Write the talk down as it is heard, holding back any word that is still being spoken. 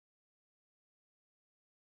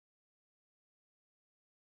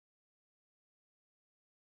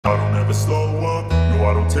I don't ever slow up, no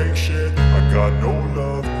I don't take shit. I got no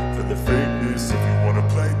love for the fakeness. If you wanna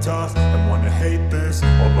play tough and wanna hate this,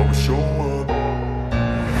 I'll always show up.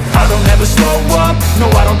 I don't ever slow up, no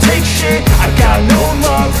I don't take shit. I got no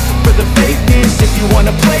love for the fakeness. If you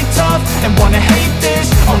wanna play tough and wanna hate this,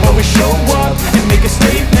 I'll always show up and make a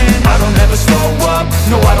statement. I don't ever slow up,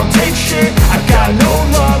 no I don't take shit. I got no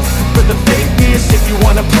love for the fakeness. If you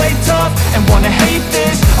wanna play tough and wanna hate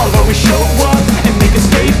this, I'll always show up and make a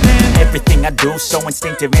statement. Everything I do so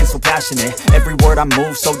instinctive and so passionate. Every word I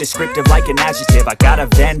move so descriptive like an adjective. I got a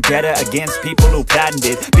vendetta against people who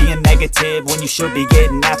patented being negative when you should be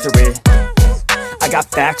getting after it. I got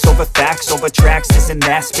facts over tracks, this and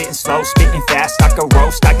that. Spitting slow, spitting fast. I could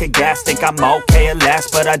roast, I could gas. Think I'm okay at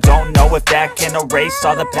last, but I don't know if that can erase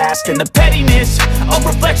all the past. And the pettiness, a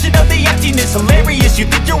reflection of the emptiness. Hilarious, you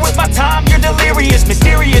think you're worth my time, you're delirious.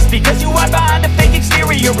 Mysterious, because you hide behind a fake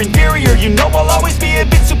exterior. Inferior, you know I'll always be a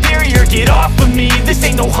bit superior. Get off of me, this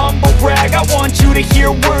ain't no humble brag. I want you to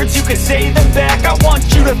hear words, you can say them back. I want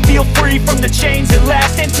you to feel free from the chains that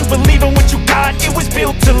last, and to believe in what you got, it was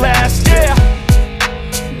built to last, yeah.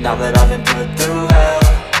 Now that I've been put through hell,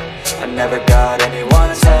 I never got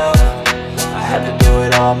anyone's help. I had to do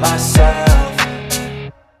it all myself.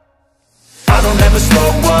 I don't ever slow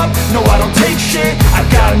up, no I don't take shit. I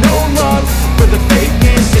got no love for the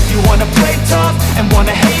fakeness. If you wanna play tough and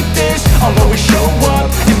wanna hate this, I'll always show up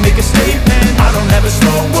and make a statement. I don't ever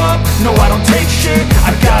slow up, no I don't take shit.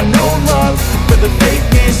 I got no love for the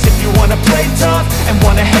fakeness. If you wanna play tough and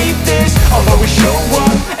wanna hate this, I'll always show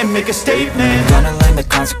up and make a statement. Gonna learn the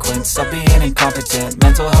consequence of being incompetent.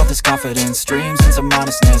 Mental health is confidence, dreams and some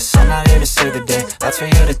honestness. I'm not here to save the day, that's for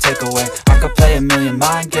you to take away. I could play a million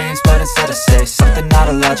mind games, but instead I say something not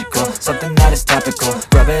illogical, something that is topical.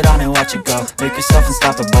 Rub it on and watch it go, make yourself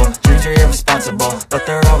unstoppable. Dreams are irresponsible, but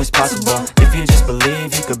they're always possible. If you just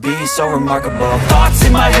believe, you could be so remarkable. Thoughts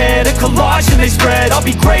in my head, a collage and they spread. I'll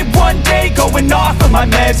be great one day, going off of my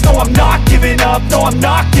meds. No, I'm not giving up, no, I'm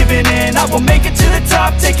not giving in. I will make it to the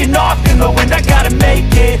top, taking off in the wind. I gotta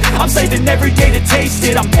make it, I'm saving every day to taste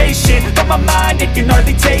it. I'm patient, but my mind, it can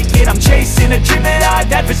hardly take it. I'm chasing a dream that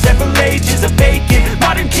I've had for several ages. A vacant,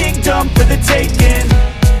 modern kingdom for the taking.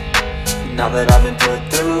 Now that I've been put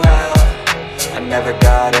through hell, I never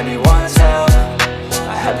got anyone's help.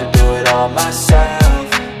 I had to do it all myself.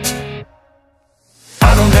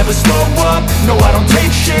 I don't ever slow up, no I don't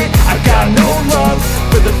take shit. I got no love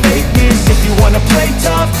for the fakeness. If you wanna play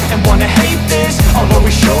tough and wanna hate this, I'll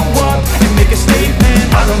always show up and make a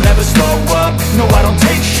statement. I don't ever slow up, no I don't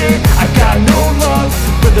take shit. I got no love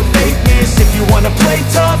for the fakeness. If you wanna play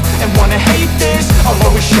tough and wanna hate this, I'll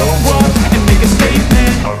always show up and make a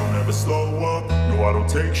statement. I don't ever slow up, no I don't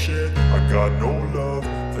take shit. I got no love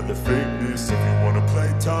for the fakeness. If you wanna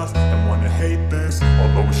play tough and wanna hate this,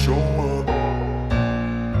 I'll always show up.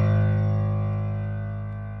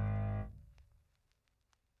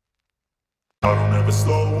 I don't ever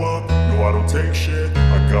slow up, no I don't take shit.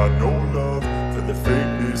 I got no love for the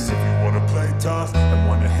fakeness. If you wanna play tough and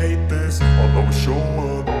wanna hate this, I'll always show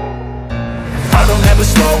up. I don't ever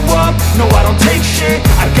slow up, no I don't take shit.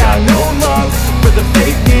 I got no love for the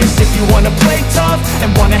fakeness. If you wanna play tough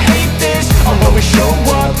and wanna hate this, I'll always show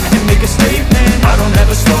up and make a statement. I don't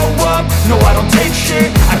ever slow up, no I don't take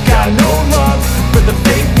shit. I got no love for the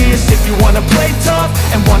fakeness. If you wanna play tough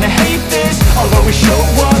and wanna hate this, I'll always show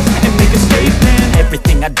up and make a statement.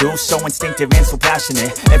 Everything I do so instinctive and so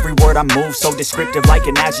passionate. Every word I move so descriptive like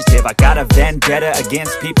an adjective. I got a vendetta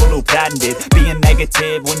against people who patented being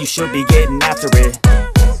negative when you should be getting after it.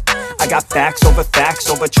 I got facts over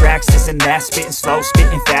tracks, this and that. Spitting slow,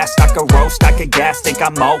 spitting fast. I could roast, I could gas. Think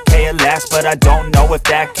I'm okay at last, but I don't know if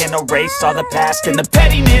that can erase all the past. And the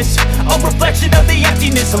pettiness, a reflection of the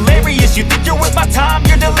emptiness. Hilarious, you think you're worth my time,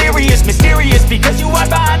 you're delirious. Mysterious, because you hide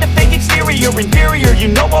behind a fake exterior. Inferior, you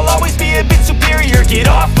know I'll always be a bit superior. Get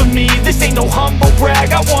off of me, this ain't no humble brag.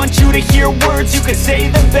 I want you to hear words, you can say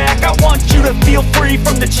them back. I want you to feel free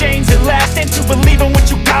from the chains that last, and to believe in what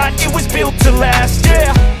you got, it was built to last, yeah.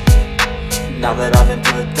 Now that I've been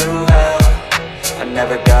put through hell, I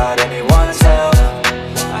never got anyone's help.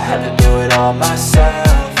 I had to do it all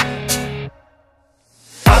myself.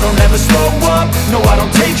 I don't ever slow up, no I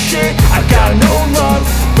don't take shit. I got no love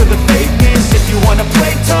for the fakeness. If you wanna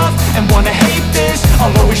play tough and wanna hate this,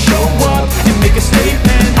 I'll always show up and make a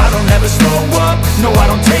statement. I don't ever slow up, no I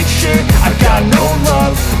don't take shit. I got no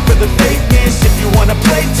love for the fakeness. If you wanna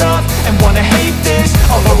play tough and wanna hate this,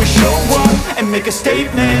 I'll always show up and make a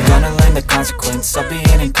statement. Gonna learn the consequence of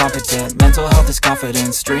being incompetent. Mental health is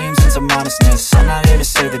confidence, dreams and some honestness. I'm not here to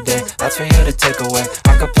save the day, that's that's for you to take away.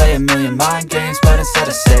 I could play a million mind games, but instead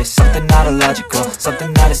I say something not illogical,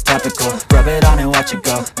 something that is topical. Rub it on and watch it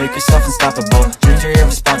go, make yourself unstoppable. Dreams are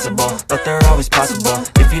irresponsible, but they're always possible.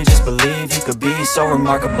 If you just believe, you could be so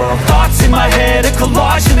remarkable. Thoughts in my head, a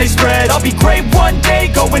collage and they spread. I'll be great one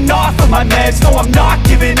day, going off of my meds. No, I'm not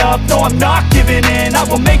giving up, no, I'm not giving in. I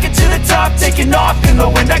will make it to the top, taking off in the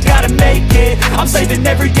wind. I gotta make it, I'm saving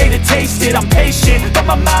every day to taste it. I'm patient, but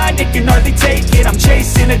my mind, it can hardly take it. I'm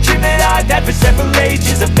chasing a dream that I've had for several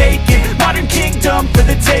ages. A vacant, modern kingdom for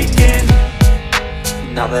the taking.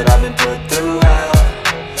 Now that I've been put through hell,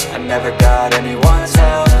 I never got anyone's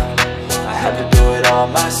help. I had to do it all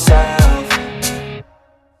myself.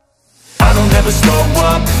 I don't ever slow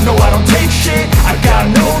up, no I don't take shit. I got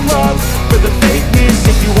no love for the fakeness.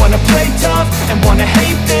 If you wanna play tough and wanna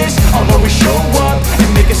hate this, I'll always show up and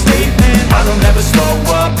make a statement. I don't ever slow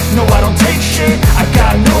up, no I don't take shit. I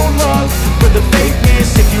got no love for the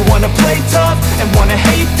fakeness. If you wanna play tough and wanna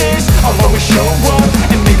hate this, I'll always show up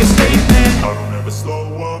and make a statement. I don't ever slow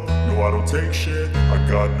up, no I don't take shit. I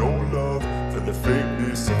got no love for the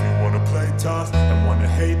fakeness. If you wanna play tough and wanna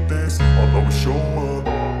hate this, I'll always show up.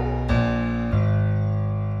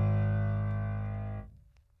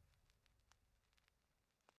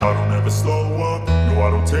 I don't ever slow up, no I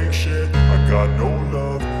don't take shit. I got no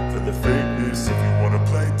love for the fakeness. If you wanna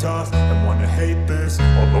play tough and wanna hate this,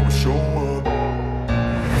 I'll always show up.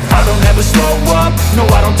 I don't ever slow up, no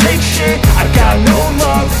I don't take shit. I got no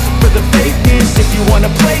love for the fakeness. If you wanna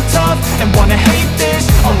play tough and wanna hate this,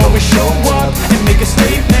 I'll always show up and make a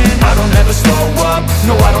statement. I don't ever slow up,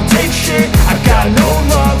 no I don't take shit. I got no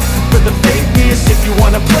love for the fakeness. If you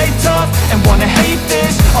wanna play tough and wanna hate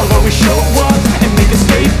this, I'll always show up and make a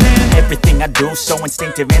statement. Everything I do so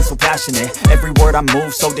instinctive and so passionate. Every word I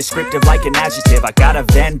move so descriptive like an adjective. I got a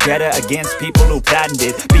vendetta against people who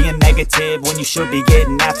patented being negative when you should be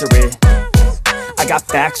getting after it. I got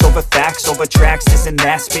facts over tracks, this and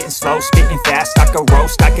that. Spitting slow, spitting fast. I could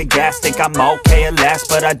roast, I could gas. Think I'm okay at last,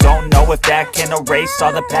 but I don't know if that can erase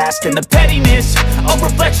all the past. And the pettiness, a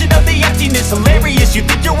reflection of the emptiness. Hilarious, you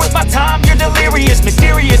think you're worth my time, you're delirious.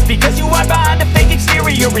 Mysterious, because you hide behind a fake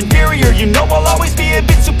exterior. Inferior, you know I'll always be a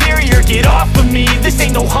bit superior. Get off of me, this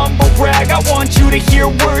ain't no humble brag. I want you to hear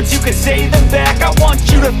words, you can say them back. I want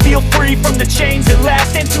you to feel free from the chains at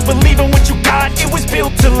last, and to believe in what you got, it was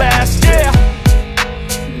built to last, yeah.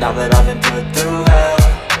 Now that I've been put through hell,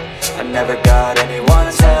 I never got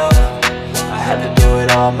anyone's help. I had to do it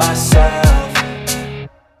all myself.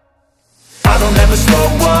 I don't ever slow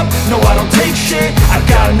up, no I don't take shit. I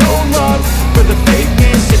got no love for the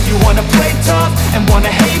fakeness. If you wanna play tough and wanna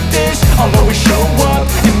hate this, I'll always show up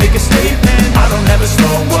and make a statement. I don't ever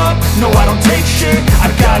slow up, no I don't take shit. I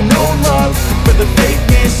got no love for the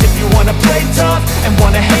fakeness. If you wanna play tough and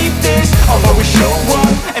wanna hate this, I'll always show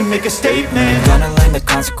up and make a statement. Gonna learn the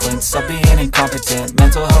consequence of being incompetent.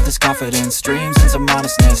 Mental health is confidence, dreams and some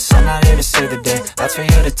honestness. I'm not here to save the day, that's for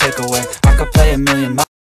you to take away. I could play a million